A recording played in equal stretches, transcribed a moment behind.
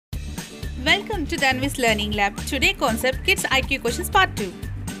Welcome to the Anvis Learning Lab. Today concept Kids IQ Questions Part 2.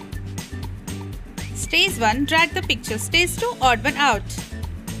 Stage 1 drag the picture. Stage 2 odd one out.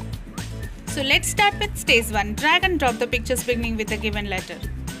 So let's start with stage 1. Drag and drop the pictures beginning with the given letter.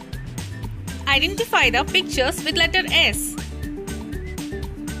 Identify the pictures with letter S.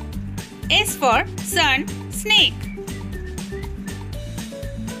 S for sun, snake.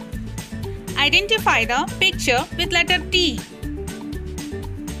 Identify the picture with letter T.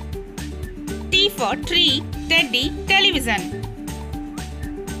 T for tree, teddy, television.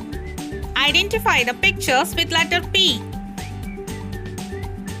 Identify the pictures with letter P.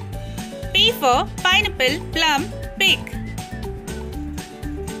 P for pineapple, plum, pig.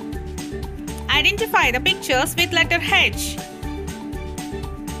 Identify the pictures with letter H.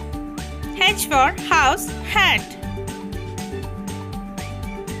 H for house, hat.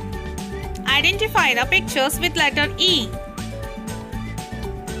 Identify the pictures with letter E.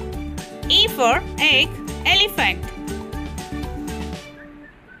 E for egg, elephant.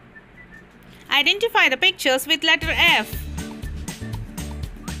 Identify the pictures with letter F.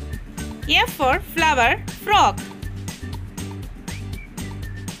 F for flower, frog.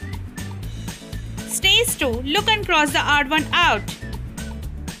 Stage 2. Look and cross the odd one out.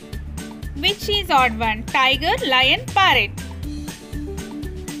 Which is odd one? Tiger, lion, parrot.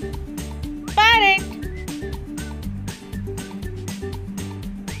 Parrot.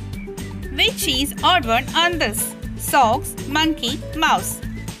 Which is odd one on this? Socks, monkey, mouse.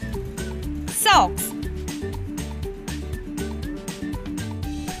 Socks.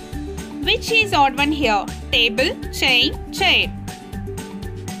 Which is odd one here? Table, chain, chair.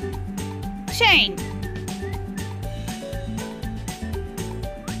 Chain.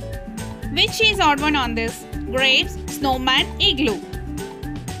 Which is odd one on this? Grapes, snowman, igloo.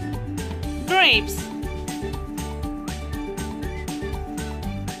 Grapes.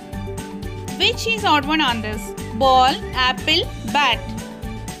 Which is odd one on this? Ball, apple, bat.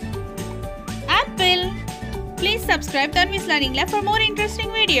 Apple. Please subscribe to Anvis Learning Lab for more interesting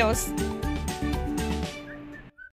videos.